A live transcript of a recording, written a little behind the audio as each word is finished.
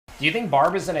Do you think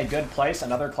Barb is in a good place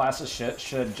and other classes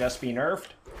should just be nerfed?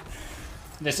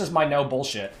 This is my no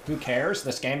bullshit. Who cares?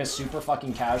 This game is super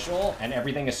fucking casual, and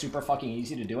everything is super fucking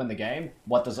easy to do in the game.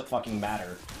 What does it fucking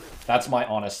matter? That's my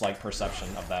honest, like,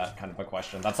 perception of that kind of a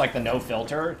question. That's like the no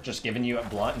filter, just giving you it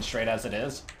blunt and straight as it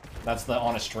is. That's the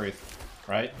honest truth,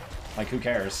 right? Like, who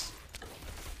cares?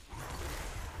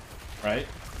 Right?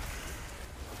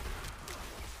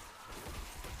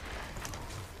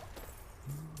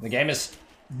 The game is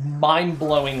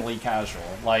mind-blowingly casual.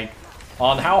 Like,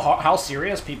 on how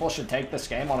serious people should take this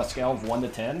game on a scale of 1 to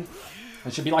 10,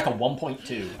 it should be like a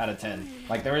 1.2 out of 10.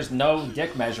 Like, there is no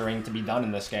dick measuring to be done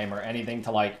in this game or anything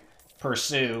to, like,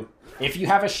 pursue. If you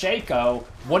have a Shaco,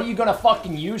 what are you gonna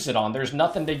fucking use it on? There's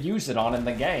nothing to use it on in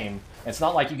the game. It's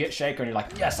not like you get Shaco and you're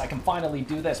like, yes, I can finally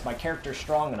do this. My character's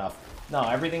strong enough. No,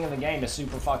 everything in the game is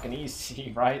super fucking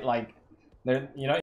easy, right? Like, there, you know,